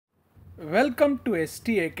Welcome to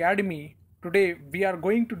ST Academy. Today we are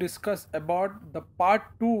going to discuss about the part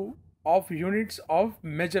 2 of units of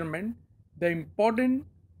measurement, the important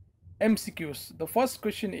MCQs. The first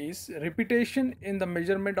question is repetition in the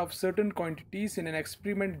measurement of certain quantities in an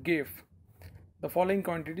experiment gave the following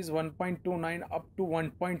quantities 1.29 up to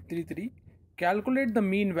 1.33. Calculate the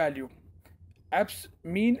mean value,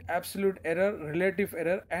 mean absolute error, relative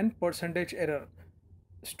error and percentage error.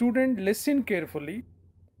 Student, listen carefully.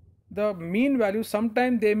 The mean value,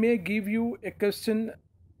 sometimes they may give you a question.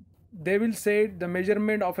 They will say the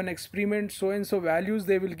measurement of an experiment so and so values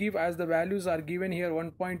they will give, as the values are given here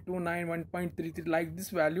 1.29 1.33 like this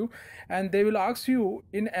value, and they will ask you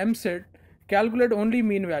in Eamcet calculate only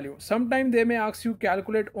mean value. Sometimes they may ask you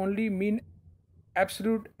calculate only mean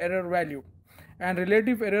absolute error value and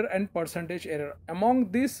relative error and percentage error.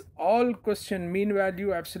 Among this all question, mean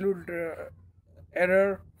value, absolute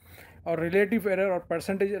error or relative error or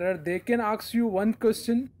percentage error, they can ask you one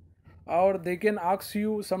question, or they can ask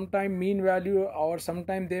you sometime mean value, or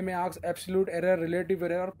sometime they may ask absolute error, relative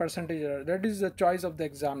error or percentage error. That is the choice of the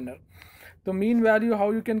examiner. So mean value, how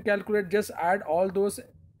you can calculate, just add all those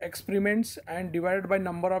experiments and divided by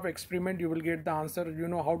number of experiment, you will get the answer. You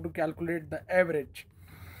know how to calculate the average.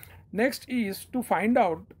 Next is to find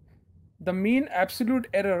out the mean absolute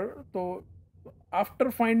error. So after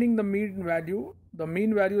finding the mean value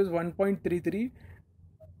is 1.33,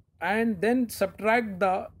 and then subtract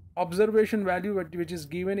the observation value which is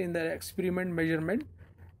given in the experiment measurement.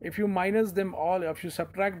 If you minus them all, if you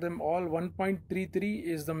subtract them all, 1.33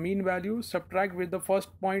 is the mean value. Subtract with the first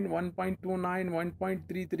point 1.29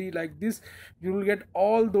 1.33 like this, you will get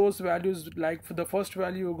all those values. Like for the first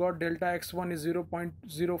value you got delta x1 is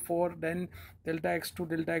 0.04, then delta x2,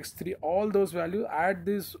 delta x3, all those values. Add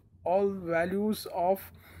these all values of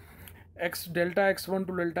delta x1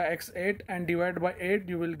 to delta x8 and divide by 8,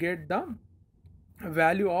 you will get the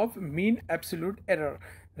value of mean absolute error.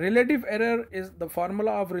 Relative error is the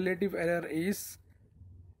formula of relative error is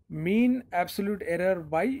mean absolute error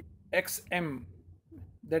by xm.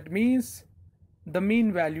 That means the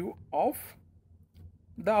mean value of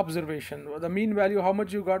the observation. The mean value, how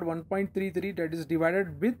much you got, 1.33, that is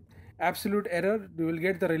divided with absolute error, you will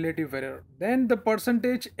get the relative error. Then the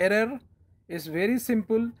percentage error is very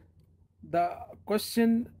simple. The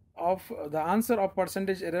question of the answer of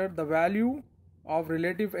percentage error, the value of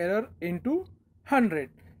relative error into 100.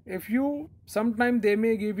 If you, sometime they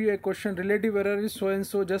may give you a question, relative error is so and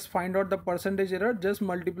so, just find out the percentage error, just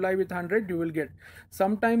multiply with 100, you will get.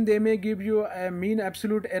 Sometime they may give you a mean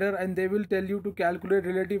absolute error and they will tell you to calculate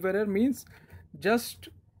relative error, means just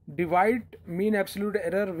divide mean absolute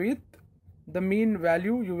error with the mean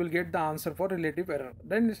value, you will get the answer for relative error.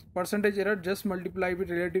 Then percentage error, just multiply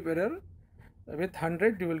with relative error with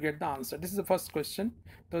 100, you will get the answer. This is the first question.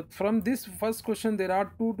 So from this first question there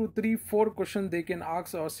are 2 to 3 4 questions they can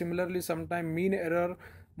ask, or similarly sometime mean error.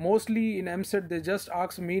 Mostly in MCET they just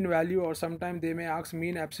ask mean value, or sometime they may ask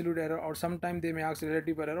mean absolute error, or sometime they may ask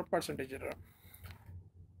relative error or percentage error.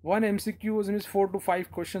 One MCQ means 4 to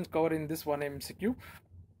 5 questions cover in this one MCQ.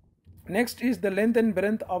 Next is the length and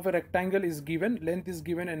breadth of a rectangle is given. Length is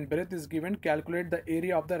given and breadth is given. Calculate the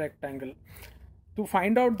area of the rectangle. To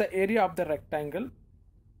find out the area of the rectangle,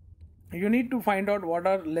 you need to find out what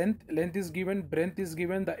are length is given, breadth is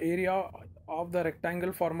given, the area of the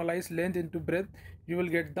rectangle, formalize length into breadth, you will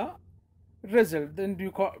get the result. Then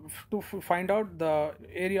you to find out the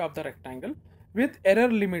area of the rectangle with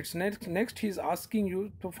error limits. Next he is asking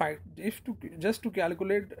you to find, just to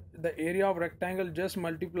calculate the area of rectangle, just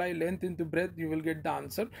multiply length into breadth, you will get the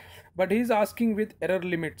answer. But he is asking with error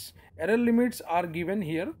limits. Error limits are given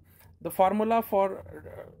here. The formula for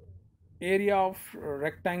area of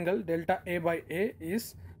rectangle, delta A by A,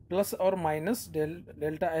 is plus or minus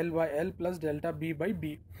delta L by L plus delta B by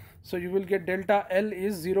B. So you will get delta L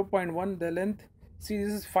is 0.1, the length, see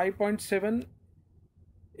this is 5.7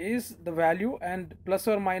 is the value, and plus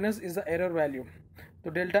or minus is the error value. So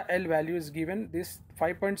delta L value is given, this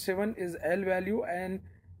 5.7 is L value and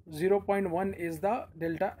 0.1 is the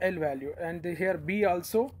delta L value, and here B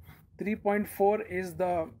also 3.4 is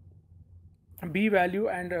the B value,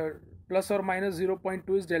 and plus or minus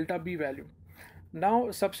 0.2 is delta B value.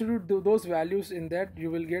 Now substitute those values in that,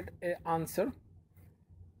 you will get an answer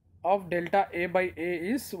of delta A by A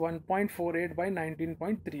is 1.48 by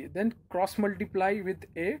 19.3. Then cross multiply with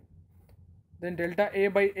A, then delta A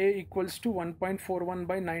by A equals to 1.41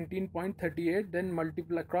 by 19.38. Then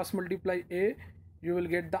cross multiply A, you will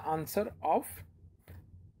get the answer of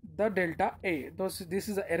the delta A. This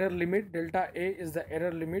is the error limit, delta A is the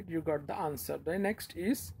error limit, you got the answer. The next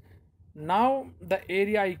is Now the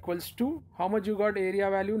area equals to how much you got area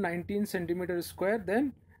value 19 centimeter square,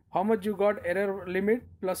 then how much you got error limit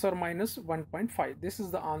plus or minus 1.5. This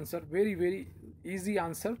is the answer, very easy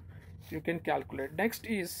answer you can calculate. Next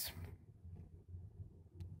is,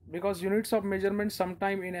 because units of measurement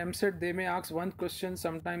sometime in MCET they may ask one question,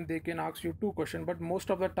 sometime they can ask you two questions, but most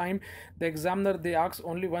of the time the examiner they ask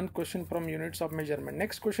only one question from units of measurement.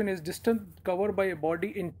 Next question is distance covered by a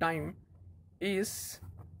body in time is,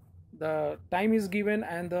 the time is given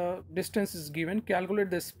and the distance is given. Calculate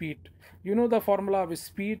the speed. You know the formula of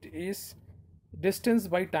speed is distance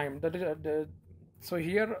by time. So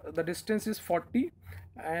here the distance is 40,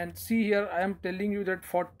 and see here I am telling you that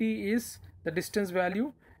 40 is the distance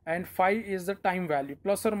value and 5 is the time value,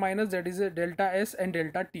 plus or minus, that is a delta s and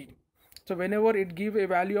delta t. So whenever it give a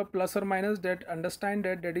value of plus or minus, that understand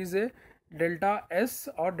that that is a delta s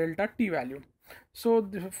or delta t value. So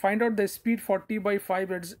find out the speed, 40 by 5,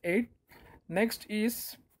 that is 8. Next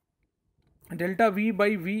is delta v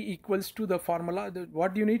by v equals to the formula.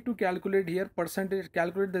 What you need to calculate here, percentage,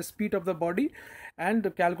 calculate the speed of the body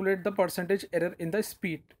and calculate the percentage error in the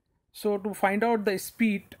speed. So to find out the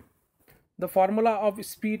speed, the formula of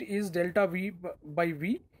speed is delta v by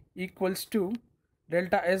v equals to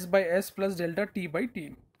delta s by s plus delta t by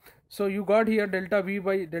t. So you got here delta v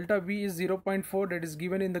is 0.4, that is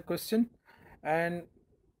given in the question, and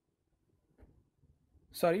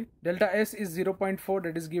sorry, delta s is 0.4,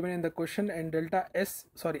 that is given in the question, and delta s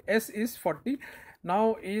is 40.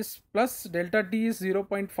 Now is plus delta t is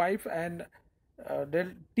 0.5 and del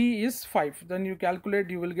t is 5. Then you calculate,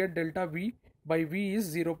 you will get delta v by v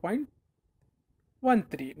is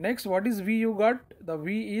 0.13. Next, what is v you got? The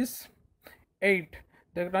v is 8.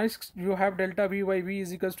 The next you have delta v by v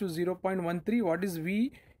is equals to 0.13. What is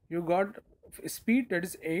v you got? Speed, that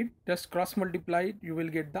is 8. Just cross multiply, you will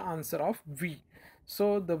get the answer of v.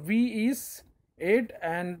 So the v is 8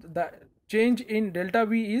 and the change in delta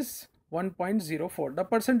v is 1.04. The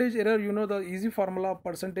percentage error, you know the easy formula of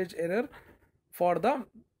percentage error for the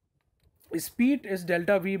speed is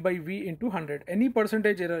delta v by v into 100. Any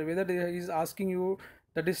percentage error, whether he is asking you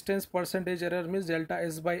the distance percentage error, means delta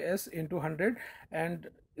s by s into 100, and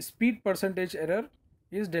speed percentage error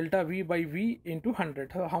is delta v by v into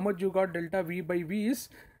 100. How much you got? Delta v by v is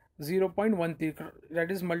 0.13,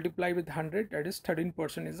 that is multiply with 100, that is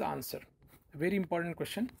 13% is the answer. Very important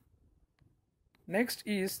question. Next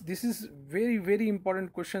is, this is very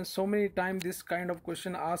important question. So many times this kind of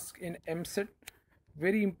question asked in MCET.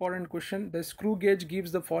 Very important question. The screw gauge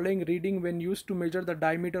gives the following reading when used to measure the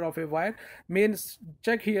diameter of a wire. Main,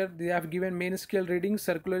 check here, they have given main scale reading,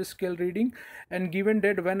 circular scale reading, and given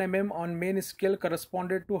that 1 mm on main scale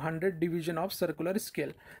corresponded to 100 division of circular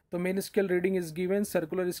scale. So main scale reading is given,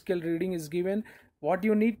 circular scale reading is given. What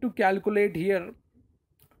you need to calculate here,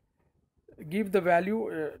 give the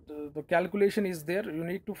value, the calculation is there. You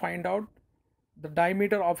need to find out the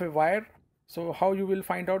diameter of a wire. So how you will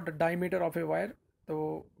find out the diameter of a wire?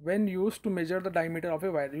 So when used to measure the diameter of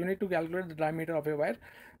a wire, you need to calculate the diameter of a wire.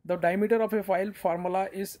 The diameter of a wire formula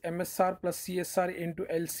is MSR plus CSR into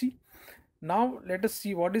LC. Now let us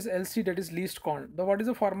see what is LC, that is least count. What is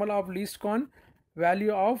the formula of least count?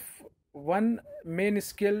 Value of one main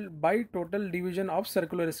scale by total division of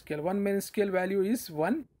circular scale. One main scale value is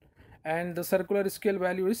 1 and the circular scale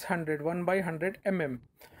value is 100, 1 by 100 mm.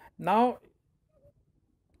 Now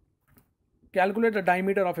calculate the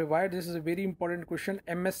diameter of a wire. This is a very important question.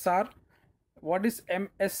 MSR, what is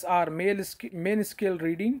MSR? Main scale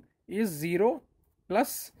reading is 0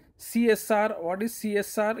 plus CSR. What is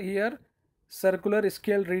CSR here? Circular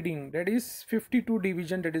scale reading, that is 52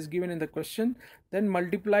 division, that is given in the question. Then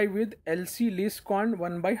multiply with LC, least count,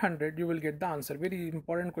 1 by 100, you will get the answer. Very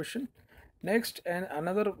important question. Next, and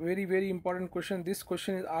another very important question. This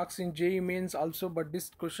question is asked in JEE mains also, but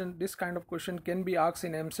this kind of question can be asked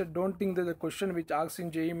in MCET. Don't think that the question which asked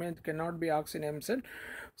in JEE mains cannot be asked in MCET.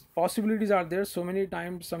 Possibilities are there. So many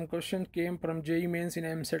times some question came from JEE mains in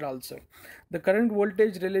MCET also. The current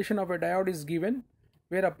voltage relation of a diode is given,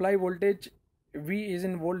 where apply voltage V is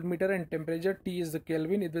in voltmeter and temperature T is the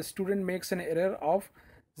Kelvin. If the student makes an error of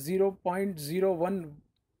 0.01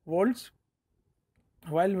 volts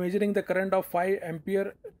while measuring the current of 5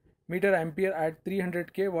 meter ampere at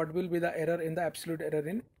 300k, what will be the error in the absolute error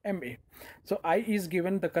in MA? So I is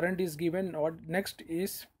given, the current is given. Next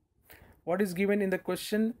is what is given in the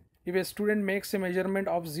question. If a student makes a measurement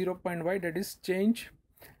of 0.y, that is change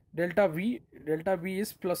delta v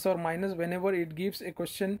is plus or minus. Whenever it gives a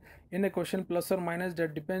question in a question plus or minus,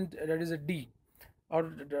 that depends, that is a d or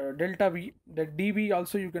delta v, that dv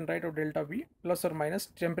also you can write, or delta v plus or minus.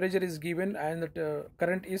 Temperature is given and the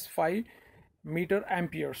current is 5 meter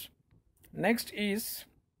amperes. Next is,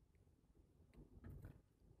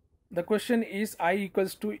 the question is I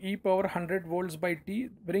equals to e power 100 volts by t.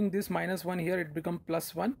 Bring this minus 1 here, it becomes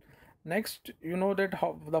plus 1. Next, you know that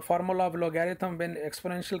how the formula of logarithm, when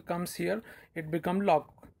exponential comes here, it becomes log.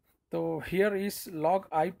 So here is log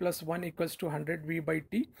I plus 1 equals to 100 v by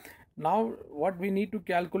t. Now what we need to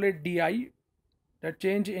calculate di, the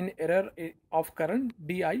change in error of current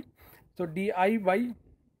di. So di by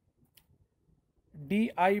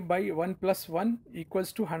 1 plus 1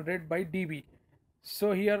 equals to 100 by dv.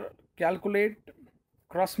 So here calculate,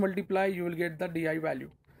 cross multiply, you will get the di value.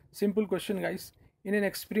 Simple question, guys. In an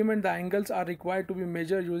experiment, the angles are required to be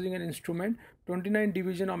measured using an instrument. 29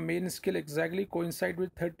 division of main scale exactly coincide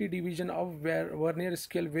with 30 division of vernier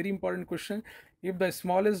scale. Very important question. If the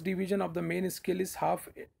smallest division of the main scale is half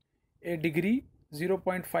a degree,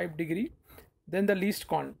 0.5 degree, then the least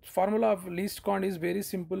count. Formula of least count is very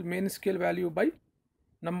simple. Main scale value by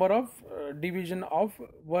number of division of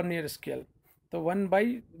vernier scale. The 1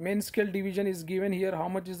 by main scale division is given here. How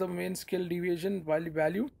much is the main scale division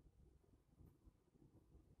value?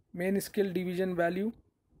 Main scale division value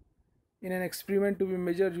in an experiment to be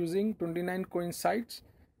measured using 29 coincides.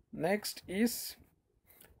 Next is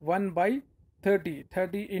 1 by 30.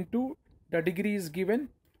 30 into the degree is given.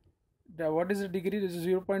 What is the degree? This is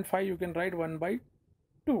 0.5. You can write 1 by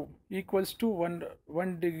 2 equals to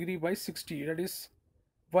 1 degree by 60. That is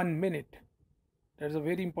 1 minute. That is a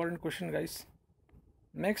very important question, guys.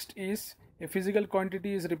 Next is a physical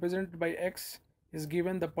quantity is represented by x is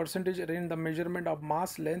given. The percentage error in the measurement of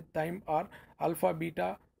mass, length, time are alpha,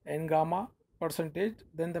 beta and gamma percentage.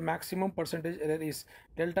 Then the maximum percentage error is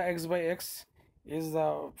delta x by x is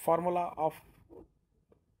the formula of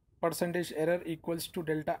percentage error equals to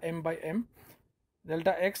delta m by m.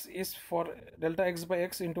 Delta x is for delta x by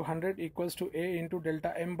x into 100 equals to a into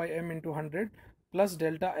delta m by m into 100 plus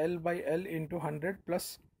delta l by l into 100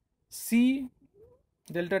 plus c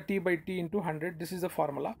delta t by t into 100. This is the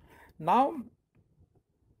formula. Now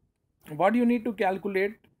what you need to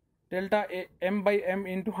calculate, delta m by m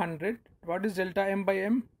into 100. What is delta m by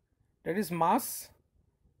m? That is mass,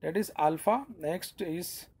 that is alpha. Next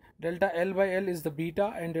is delta l by l is the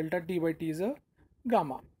beta and delta t by t is a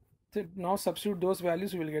gamma. So now substitute those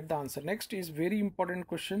values, you will get the answer. Next is very important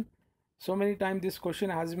question. So many times this question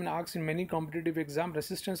has been asked in many competitive exam.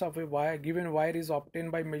 Resistance of a wire, given wire is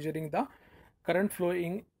obtained by measuring the current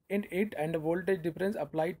flowing in it and the voltage difference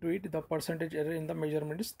applied to it. The percentage error in the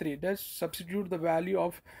measurement is 3. Let's substitute the value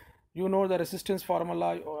of, you know, the resistance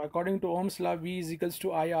formula according to Ohm's law. V is equals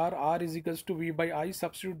to IR, R is equals to V by I.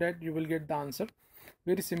 Substitute that, you will get the answer.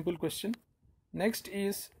 Very simple question. Next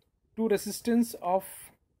is two resistors of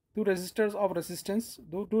resistance.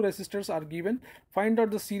 Two resistors are given. Find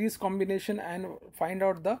out the series combination and find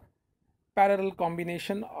out the parallel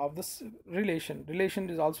combination of this relation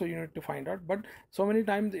is also you need to find out. But so many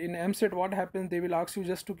times in Eamcet what happens, they will ask you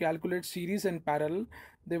just to calculate series and parallel.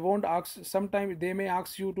 They won't ask, sometimes they may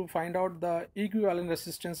ask you to find out the equivalent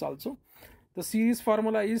resistance also. The series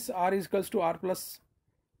formula is R is equals to R plus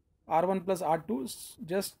R1 plus R2.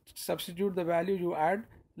 Just substitute the value, you add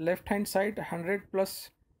left hand side 100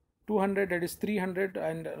 plus 200, that is 300,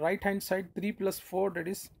 and right hand side 3 plus 4, that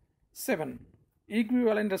is 7.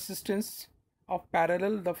 Equivalent resistance of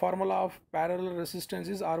parallel, the formula of parallel resistance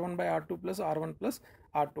is R1 by R2 plus R1 plus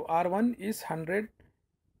R2. R1 is 100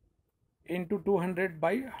 into 200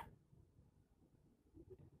 by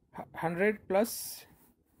 100 plus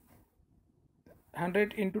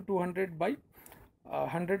 100 into 200 by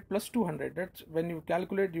 100 plus 200. That's when you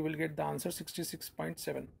calculate, you will get the answer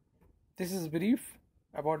 66.7. This is brief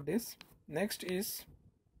about this. Next is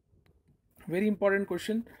very important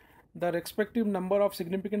question. The respective number of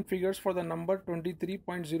significant figures for the number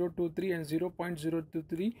 23.023 and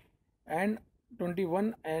 0.023 and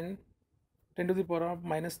 21 and 10 to the power of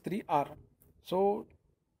minus 3 are. So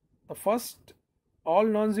the first, all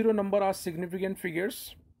non-zero number are significant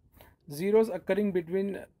figures. Zeros occurring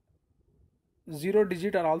between 0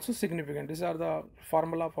 digit are also significant. These are the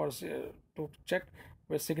formula for to check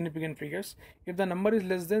with significant figures. If the number is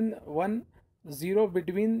less than 1, 0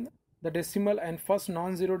 between the decimal and first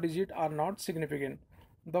non-zero digit are not significant.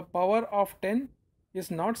 The power of 10 is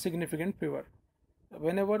not significant figure.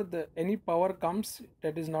 Whenever any power comes,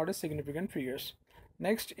 that is not a significant figures.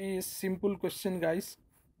 Next is simple question, guys.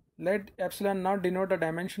 Let epsilon naught denote the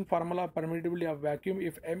dimension formula of permittivity of vacuum.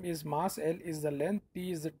 If m is mass, L is the length,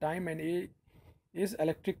 T is the time, and A is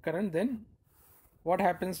electric current, then what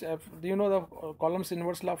happens? If do you know the Coulomb's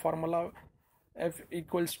inverse law formula? F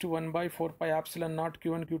equals to 1 by 4 pi epsilon naught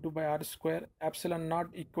q1 q2 by r square. Epsilon naught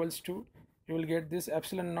equals to, you will get this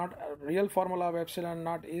epsilon naught, real formula of epsilon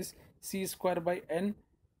naught is c square by n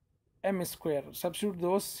m square. Substitute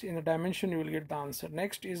those in the dimension, you will get the answer.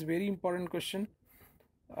 Next is very important question.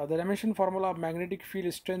 The dimension formula of magnetic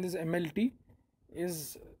field strength is MLT,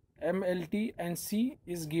 and C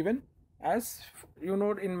is given as, you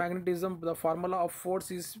know, in magnetism the formula of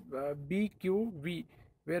force is BQV,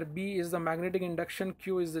 where B is the magnetic induction,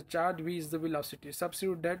 Q is the charge, V is the velocity.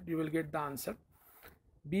 Substitute that, you will get the answer.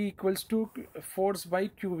 B equals to force by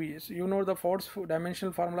QV. So you know the force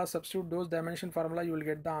dimensional formula, substitute those dimension formula, you will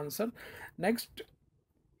get the answer. Next,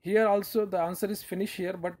 here also the answer is finished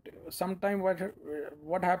here, but sometime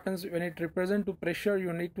what happens when it represent to pressure,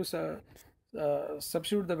 you need to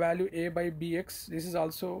substitute the value A by Bx. This is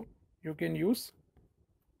also you can use.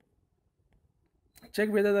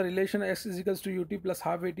 Check whether the relation x is equals to ut plus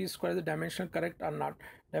half at square is the dimensional correct or not.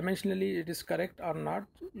 Dimensionally it is correct or not.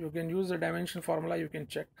 You can use the dimension formula, you can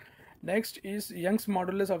check. Next is Young's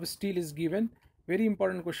modulus of steel is given. Very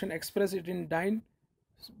important question. Express it in dyne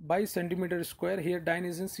by centimeter square. Here dyne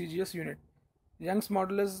is in CGS unit. Young's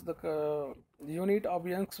modulus, the unit of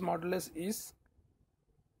Young's modulus is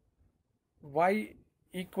y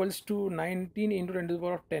equals to 19 into 10 to the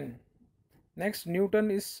power of 10. Next,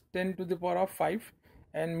 Newton is 10 to the power of 5,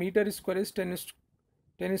 and meter square is 10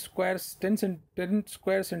 square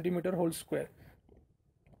centimeter whole square.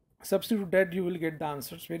 Substitute that, you will get the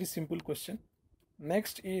answers. Very simple question.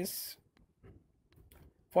 Next is,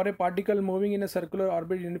 for a particle moving in a circular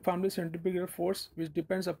orbit, uniformly centripetal force which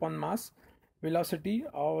depends upon mass, velocity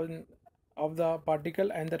of the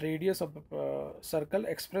particle and the radius of the circle,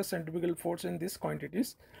 express centripetal force in these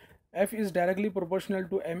quantities. F is directly proportional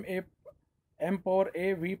to m power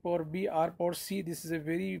a, v power b, r power c. This is a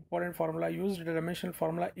very important formula. Use the dimensional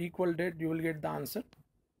formula, equal that, you will get the answer.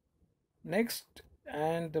 Next,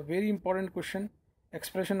 and the very important question,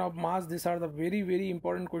 expression of mass. These are the very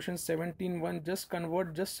important questions. 17.1. Just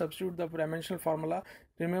convert, just substitute the dimensional formula.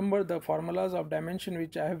 Remember the formulas of dimension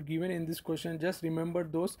which I have given in this question. Just remember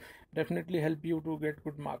those, definitely help you to get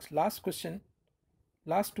good marks. Last question,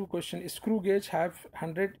 last two questions. Screw gauge have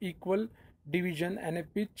 100 equal division and a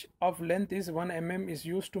pitch of length is 1 mm is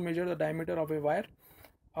used to measure the diameter of a wire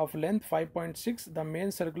of length 5.6. The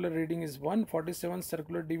main circular reading is 147.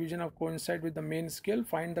 Circular division of coincide with the main scale.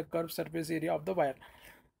 Find the curved surface area of the wire.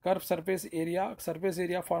 Curved surface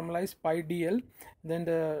area formula is pi dl. Then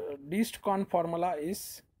the least count formula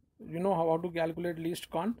is, you know how to calculate least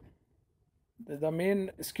count. The main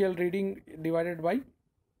scale reading divided by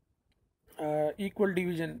equal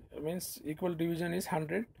division, means equal division is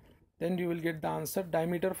 100. Then you will get the answer.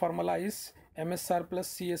 Diameter formula is MSR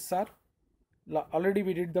plus CSR. Already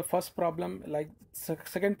we did the first problem, like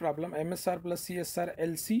second problem, MSR plus CSR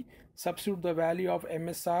LC. Substitute the value of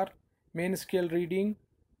MSR, main scale reading,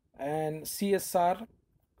 and CSR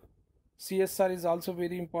is also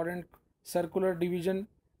very important, circular division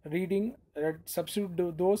reading.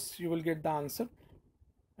 Substitute those, you will get the answer.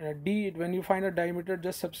 D, when you find a diameter,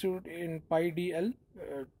 just substitute in pi dl,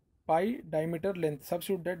 pi diameter length.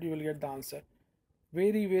 Substitute that, you will get the answer.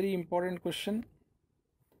 Very important question.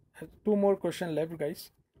 Two more question left,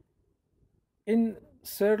 guys. In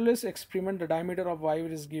Searle's experiment, the diameter of wire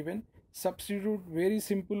is given. Substitute, very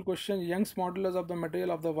simple question. Young's modulus of the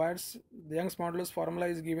material of the wires, the Young's modulus formula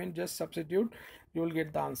is given. Just substitute, you will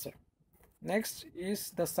get the answer. Next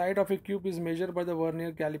is the side of a cube is measured by the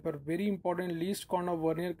vernier caliper. Very important, least count of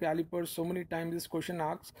vernier caliper. So many times this question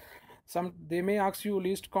asks. They may ask you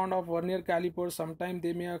least count of vernier caliper. Sometimes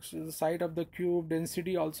they may ask the side of the cube,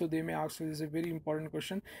 density also they may ask you. This is a very important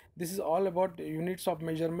question. This is all about units of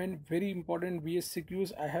measurement. Very important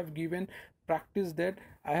MCQs I have given. Practice that.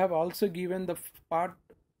 I have also given the part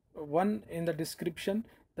 1 in the description.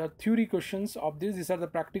 The theory questions of this, these are the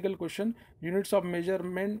practical question. Units of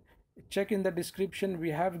measurement, check in the description. We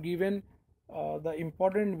have given the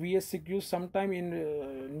important VSCQs. Sometime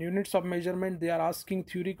in units of measurement they are asking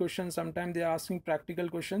theory questions, sometimes they are asking practical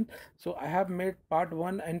questions. So I have made part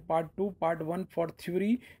 1 and part 2. Part 1 for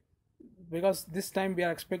theory, because this time we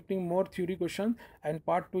are expecting more theory questions, and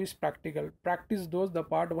part 2 is practical. Practice those. The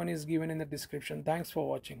part 1 is given in the description. Thanks for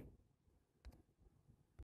watching.